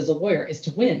purpose as a lawyer, is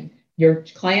to win. Your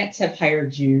clients have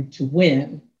hired you to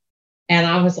win. And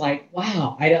I was like,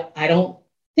 wow, I don't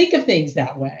think of things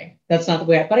that way. That's not the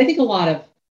way, but I think a lot of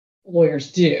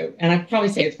lawyers do. And I'd probably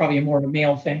say it's probably more of a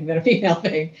male thing than a female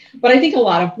thing. But I think a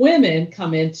lot of women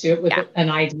come into it with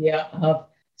an idea of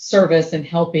service and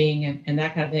helping and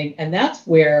that kind of thing. And that's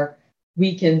where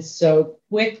we can so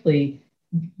quickly,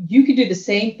 you can do the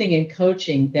same thing in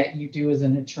coaching that you do as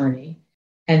an attorney.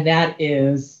 And that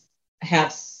is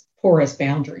have porous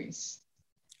boundaries.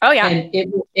 Oh yeah. And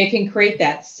it can create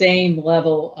that same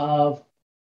level of,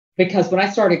 because when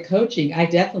I started coaching, I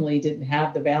definitely didn't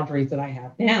have the boundaries that I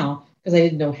have now, because I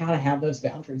didn't know how to have those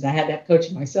boundaries. I had that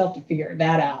coaching myself to figure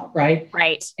that out.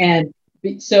 Right. And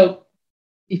so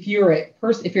if you're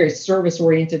a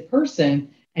service-oriented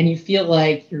person and you feel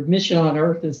like your mission on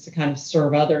earth is to kind of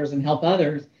serve others and help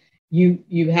others,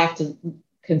 you have to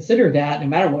consider that no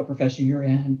matter what profession you're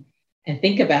in, and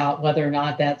think about whether or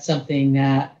not that's something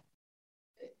that,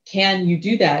 can you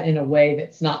do that in a way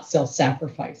that's not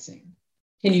self-sacrificing?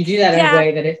 Can you do that in a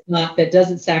way that it's not, that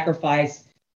doesn't sacrifice,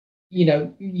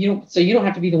 so you don't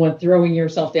have to be the one throwing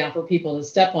yourself down for people to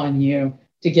step on you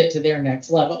to get to their next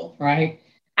level, right?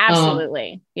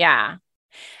 Absolutely. Yeah.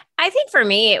 I think for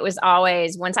me, it was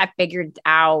always, once I figured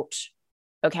out,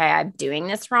 okay, I'm doing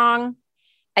this wrong.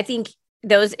 I think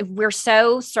we're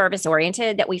so service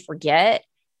oriented that we forget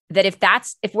that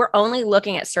if we're only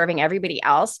looking at serving everybody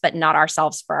else, but not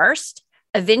ourselves first,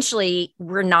 eventually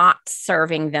we're not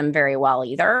serving them very well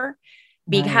either.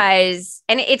 Because,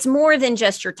 and it's more than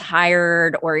just you're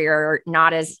tired or you're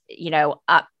not as,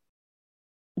 up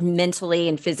mentally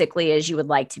and physically as you would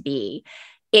like to be.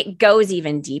 It goes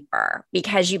even deeper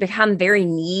because you become very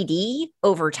needy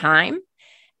over time,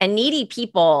 and needy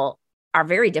people are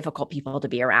very difficult people to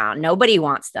be around. Nobody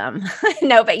wants them.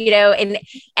 No, but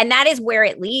and that is where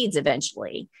it leads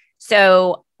eventually.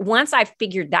 So once I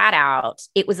figured that out,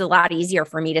 it was a lot easier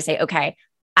for me to say, okay,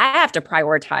 I have to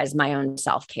prioritize my own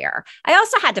self-care. I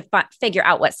also had to figure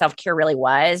out what self-care really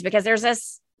was, because there's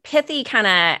this pithy kind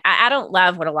of, I don't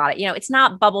love what a lot of, it's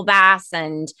not bubble baths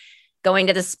and going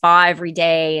to the spa every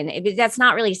day. And that's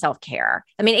not really self-care.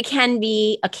 I mean, it can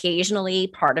be occasionally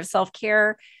part of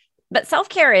self-care, but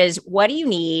self-care is, what do you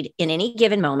need in any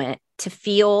given moment to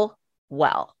feel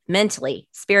well, mentally,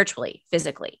 spiritually,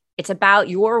 physically? It's about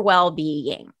your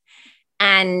well-being.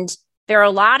 And there are a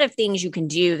lot of things you can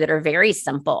do that are very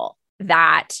simple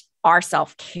that are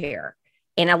self-care.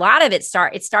 And a lot of it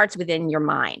starts within your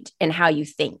mind and how you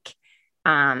think,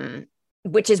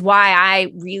 which is why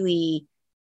I really,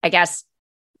 I guess,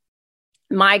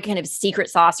 my kind of secret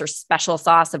sauce or special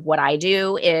sauce of what I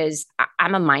do is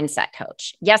I'm a mindset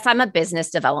coach. Yes, I'm a business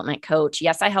development coach.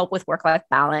 Yes, I help with work-life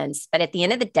balance. But at the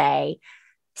end of the day,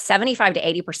 75 to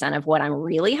 80% of what I'm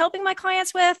really helping my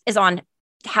clients with is on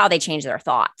how they change their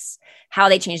thoughts, how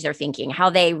they change their thinking, how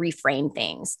they reframe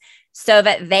things so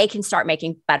that they can start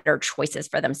making better choices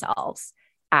for themselves,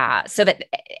 so that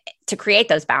to create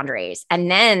those boundaries and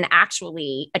then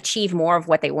actually achieve more of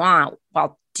what they want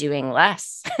while doing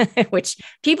less, which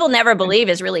people never believe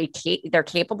is really they're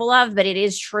capable of, but it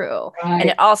is true. Right, and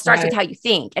it all starts with how you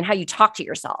think and how you talk to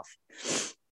yourself.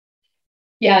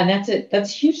 Yeah. And that's it. That's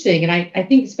a huge thing. And I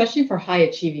think especially for high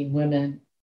achieving women,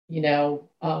 you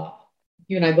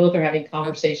and I both are having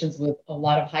conversations with a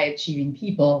lot of high achieving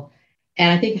people.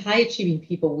 And I think high achieving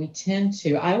people,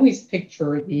 I always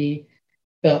picture the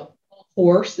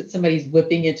horse that somebody's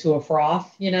whipping into a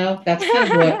froth, that's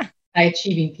kind of what high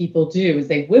achieving people do, is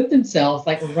they whip themselves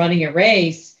like we're running a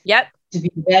race. Yep. To be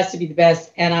the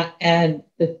best. And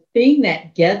the thing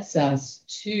that gets us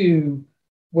to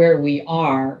where we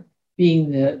are,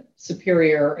 being the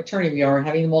superior attorney we are,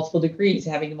 having the multiple degrees,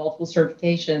 having the multiple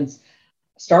certifications,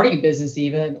 starting a business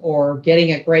even, or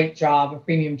getting a great job, a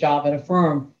premium job at a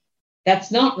firm,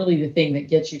 that's not really the thing that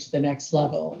gets you to the next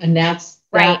level. And that's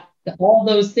right. All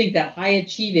those things, that high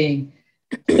achieving,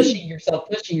 pushing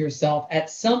yourself, at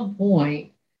some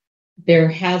point, there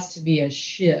has to be a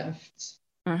shift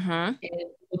in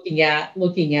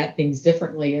looking at things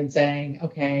differently and saying,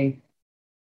 okay,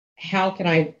 how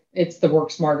can it's the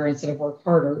work smarter instead of work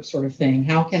harder sort of thing.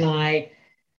 How can I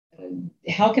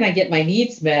get my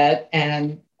needs met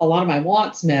and a lot of my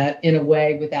wants met in a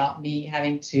way without me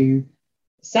having to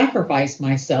sacrifice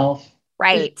myself,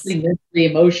 right, physically,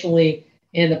 mentally, emotionally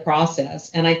in the process?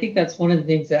 And I think that's one of the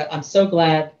things that I'm so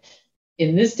glad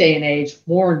in this day and age,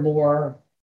 more and more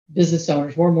business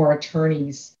owners, more and more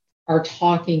attorneys are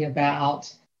talking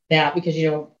about that, because,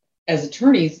 as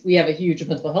attorneys, we have a huge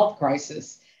mental health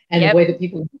crisis. And the way that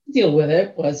people deal with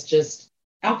it was just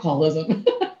alcoholism.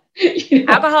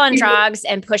 Alcohol and drugs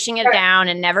and pushing it down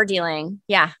and never dealing.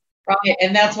 Yeah. Right.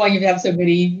 And that's why you have so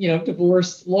many,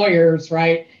 divorced lawyers,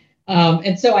 right?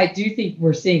 And so I do think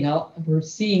we're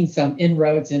seeing some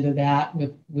inroads into that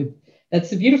with that's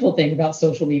the beautiful thing about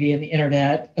social media and the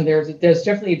internet. And there's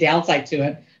definitely a downside to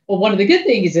it. But one of the good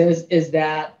things is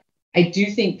that I do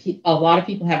think a lot of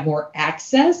people have more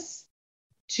access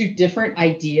to different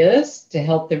ideas to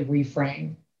help them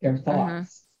reframe their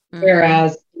thoughts. Mm-hmm.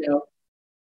 Whereas,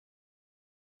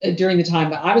 during the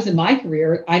time that I was in my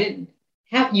career, I didn't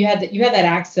have, you had that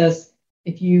access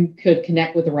if you could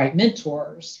connect with the right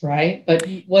mentors, right? But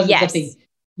it wasn't something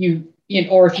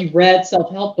or if you read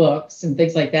self-help books and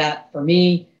things like that. For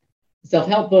me,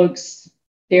 self-help books,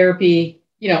 therapy,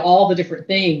 all the different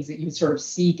things that you sort of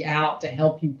seek out to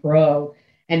help you grow.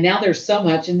 And now there's so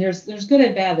much, and there's good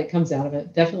and bad that comes out of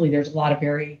it. Definitely there's a lot of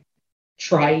very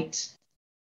trite,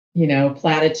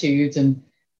 platitudes and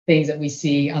things that we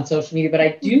see on social media. But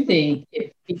I do think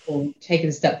if people take it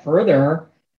a step further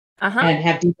and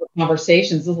have deeper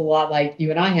conversations, it's a lot like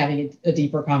you and I having a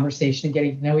deeper conversation and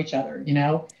getting to know each other,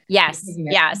 Yes.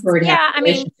 Yes. Yeah. I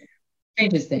mean,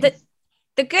 changes things.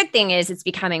 The good thing is it's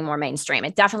becoming more mainstream.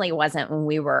 It definitely wasn't when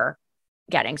we were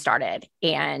getting started.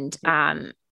 And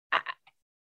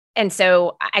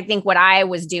so I think what I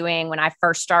was doing when I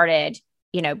first started,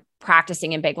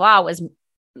 practicing in big law was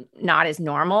not as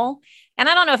normal. And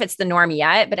I don't know if it's the norm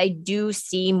yet, but I do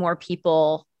see more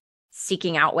people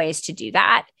seeking out ways to do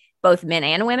that, both men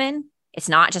and women. It's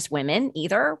not just women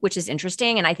either, which is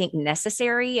interesting. And I think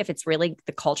necessary if it's really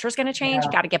the culture is going to change,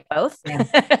 you got to get both.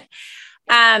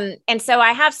 Yeah. And so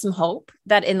I have some hope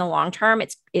that in the long term,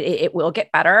 it will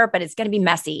get better, but it's going to be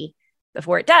messy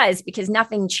before it does, because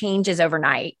nothing changes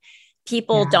overnight.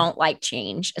 People don't like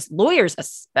change. As lawyers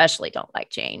especially don't like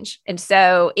change. And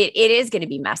so it is going to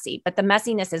be messy, but the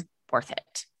messiness is worth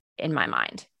it in my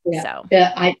mind. Yeah. So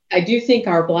yeah, I do think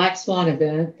our Black Swan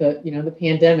event, the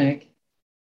pandemic,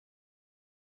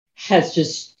 has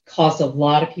just caused a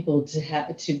lot of people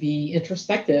to be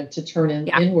introspective, to turn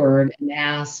inward and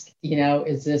ask,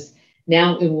 is this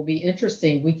now? It will be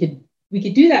interesting. We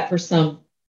could do that for some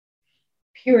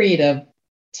period of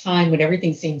time when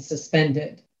everything seems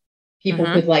suspended. People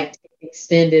could like take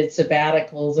extended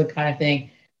sabbaticals and kind of thing.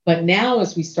 But now,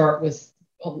 as we start with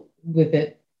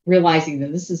it, realizing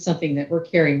that this is something that we're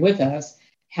carrying with us,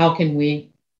 how can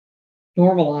we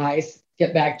normalize,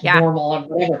 get back to normal and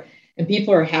whatever? And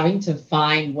people are having to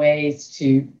find ways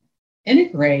to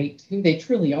integrate who they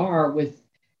truly are with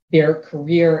their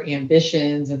career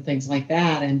ambitions and things like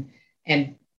that.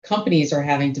 And companies are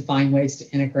having to find ways to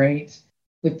integrate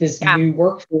with this new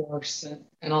workforce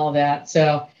and all of that.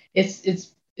 So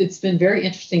it's been very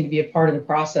interesting to be a part of the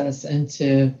process and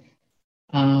to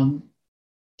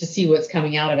see what's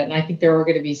coming out of it. And I think there are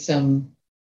going to be some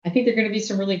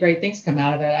really great things come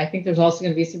out of it. I think there's also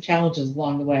going to be some challenges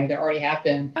along the way. There already have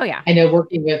been. Oh, yeah. I know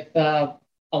working with a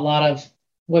lot of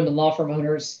women law firm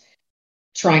owners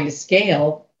trying to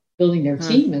scale, building their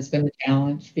team has been a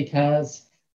challenge because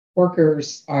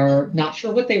workers are not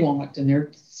sure what they want and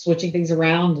they're switching things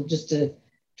around just to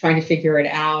trying to figure it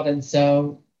out. And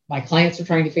so my clients are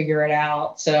trying to figure it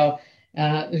out. So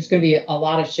there's going to be a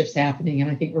lot of shifts happening. And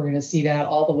I think we're going to see that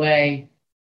all the way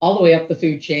up the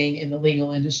food chain in the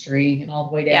legal industry and all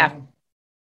the way down.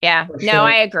 Yeah. No,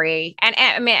 I agree. And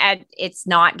I mean, it's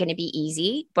not going to be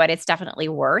easy, but it's definitely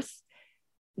worth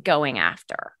going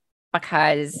after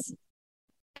because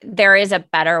there is a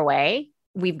better way.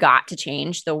 We've got to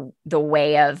change the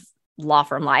way of law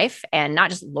firm life, and not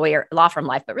just law firm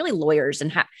life, but really lawyers.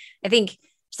 And I think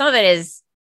some of it is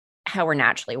how we're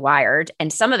naturally wired.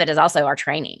 And some of it is also our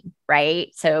training, right?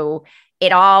 So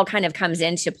it all kind of comes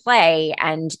into play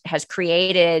and has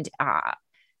created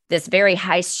this very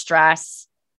high stress,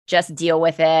 just deal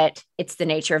with it. It's the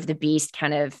nature of the beast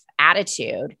kind of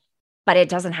attitude, but it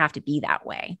doesn't have to be that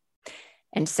way.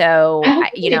 And so,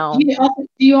 do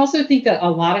you also think that a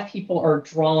lot of people are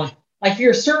drawn, like if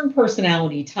you're a certain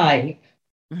personality type,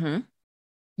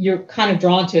 you're kind of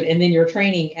drawn to it, and then your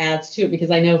training adds to it?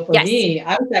 Because I know for me,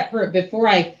 I was that before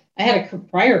I had a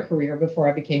prior career before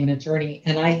I became an attorney,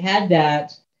 and I had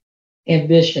that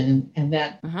ambition and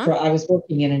that I was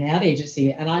working in an ad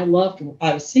agency, and I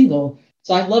was single,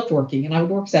 so I loved working, and I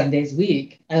would work 7 days a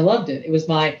week. I loved it. It was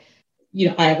my,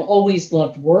 I've always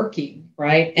loved working,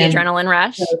 right? The adrenaline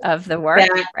rush of the work,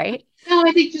 right? No,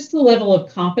 I think just the level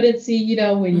of competency,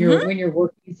 when you're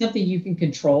working, something you can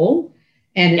control,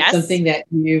 and it's something that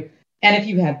and if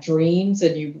you have dreams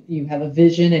and you have a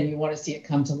vision and you want to see it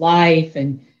come to life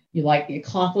and you like the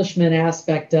accomplishment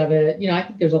aspect of it, I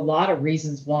think there's a lot of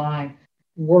reasons why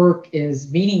work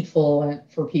is meaningful, and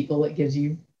for people it gives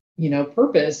you,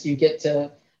 purpose. You get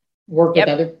to work with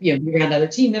other, be around other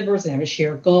team members and have a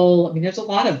shared goal. I mean, there's a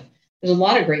lot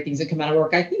of great things that come out of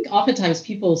work. I think oftentimes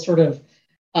people sort of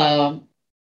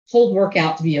hold work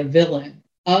out to be a villain.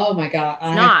 Oh my God,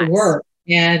 I have to work.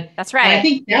 And that's right. And I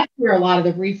think that's where a lot of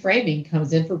the reframing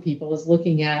comes in for people, is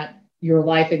looking at your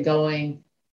life and going,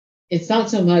 it's not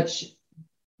so much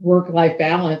work-life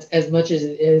balance as much as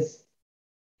it is,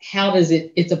 how does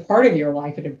it's a part of your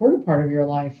life, an important part of your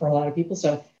life for a lot of people.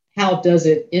 So how does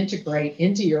it integrate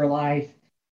into your life?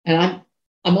 And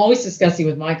I'm always discussing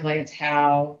with my clients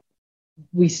how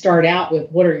we start out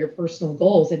with what are your personal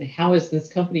goals and how is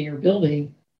this company you're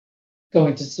building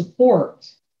going to support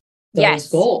those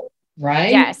goals,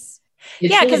 right? Yes.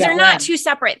 Because they're not two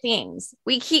separate things.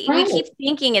 We keep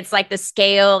thinking it's like the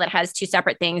scale that has two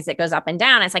separate things that goes up and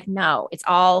down. It's like, no, it's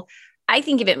all, I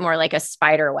think of it more like a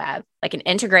spider web, like an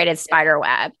integrated spider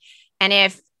web. And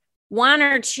if one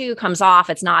or two comes off,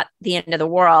 it's not the end of the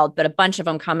world, but a bunch of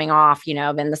them coming off,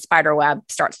 then the spider web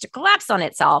starts to collapse on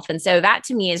itself. And so that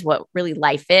to me is what really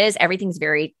life is. Everything's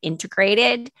very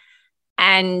integrated.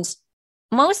 And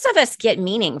most of us get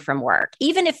meaning from work,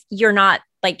 even if you're not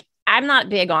like, I'm not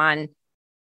big on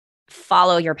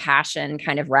follow your passion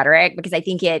kind of rhetoric, because I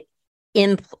think it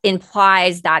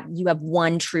implies that you have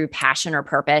one true passion or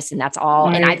purpose and that's all.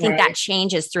 Right, and I think that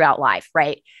changes throughout life,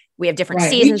 right? We have different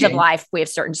seasons of life. We have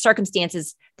certain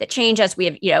circumstances that change us. We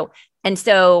have, and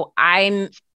so I'm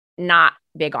not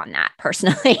big on that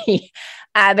personally,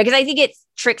 because I think it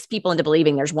tricks people into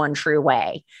believing there's one true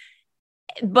way.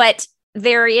 But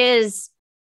there is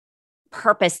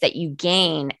purpose that you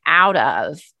gain out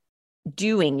of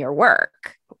doing your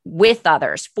work with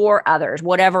others, for others,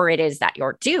 whatever it is that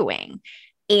you're doing,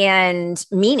 and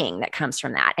meaning that comes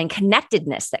from that, and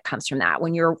connectedness that comes from that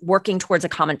when you're working towards a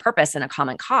common purpose and a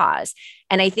common cause.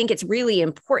 And I think it's really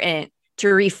important to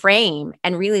reframe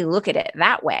and really look at it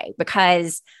that way,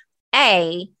 because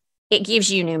A, it gives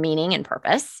you new meaning and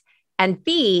purpose, and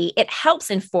B, it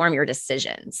helps inform your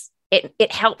decisions.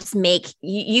 It helps make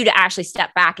you to actually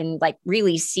step back and like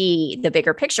really see the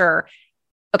bigger picture.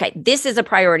 Okay, this is a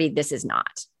priority, this is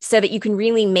not, so that you can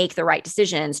really make the right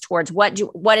decisions towards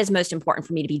what is most important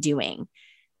for me to be doing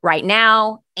right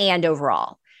now and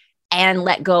overall, and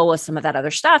let go of some of that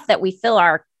other stuff that we fill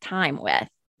our time with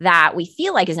that we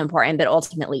feel like is important, but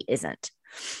ultimately isn't.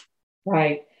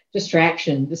 Right.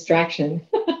 Distraction.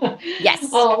 Yes.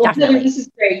 Oh, well, definitely. Heather, this is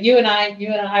great. You and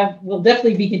I will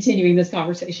definitely be continuing this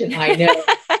conversation. I know.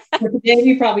 But today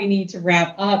we probably need to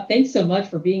wrap up. Thanks so much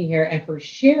for being here and for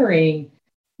sharing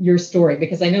your story,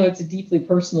 because I know it's a deeply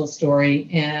personal story,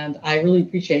 and I really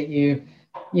appreciate you,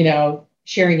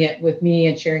 sharing it with me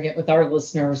and sharing it with our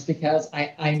listeners, because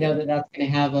I know that that's going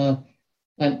to have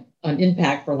an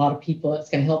impact for a lot of people. It's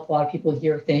going to help a lot of people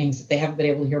hear things that they haven't been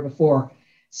able to hear before.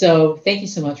 So thank you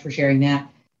so much for sharing that.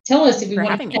 Tell us, if we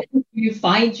want to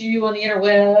find you on the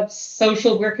interwebs,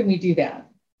 social, where can we do that?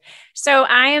 So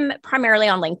I am primarily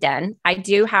on LinkedIn. I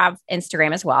do have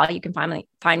Instagram as well. You can find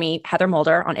me Heather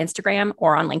Mulder on Instagram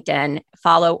or on LinkedIn.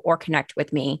 Follow or connect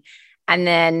with me. And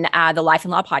then the Life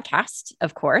and Law podcast,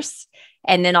 of course.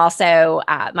 And then also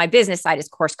my business site is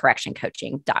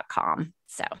coursecorrectioncoaching.com.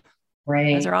 So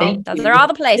great. Those are all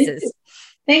the places.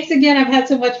 Thanks again. I've had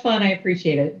so much fun. I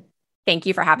appreciate it. Thank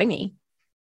you for having me.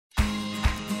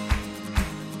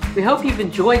 We hope you've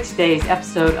enjoyed today's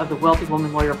episode of the Wealthy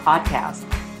Woman Lawyer podcast.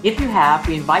 If you have,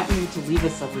 we invite you to leave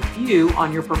us a review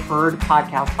on your preferred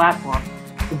podcast platform.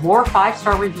 The more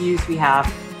 5-star reviews we have,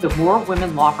 the more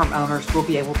women law firm owners will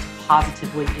be able to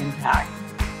positively impact.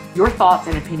 Your thoughts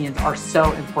and opinions are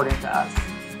so important to us.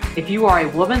 If you are a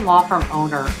woman law firm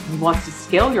owner who wants to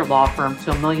scale your law firm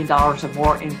to $1 million or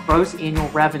more in gross annual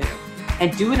revenue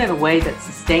and do it in a way that's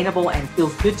sustainable and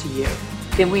feels good to you,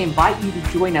 then we invite you to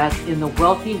join us in the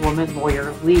Wealthy Woman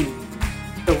Lawyer League.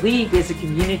 The League is a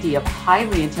community of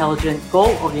highly intelligent,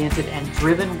 goal-oriented, and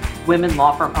driven women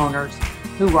law firm owners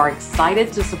who are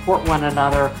excited to support one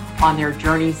another on their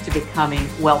journeys to becoming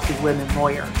wealthy women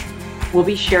lawyers. We'll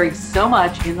be sharing so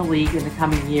much in the League in the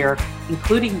coming year,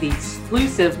 including the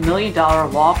exclusive $1 Million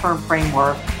Law Firm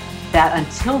Framework that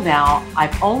until now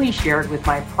I've only shared with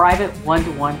my private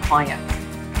one-to-one clients.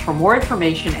 For more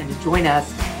information and to join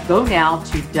us, go now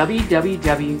to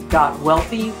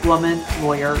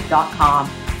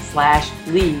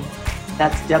www.wealthywomanlawyer.com/league.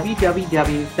 That's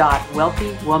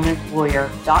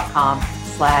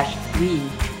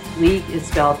www.wealthywomanlawyer.com/league. League is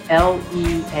spelled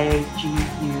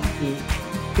LEAGUE.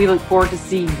 We look forward to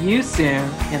seeing you soon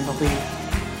in the League.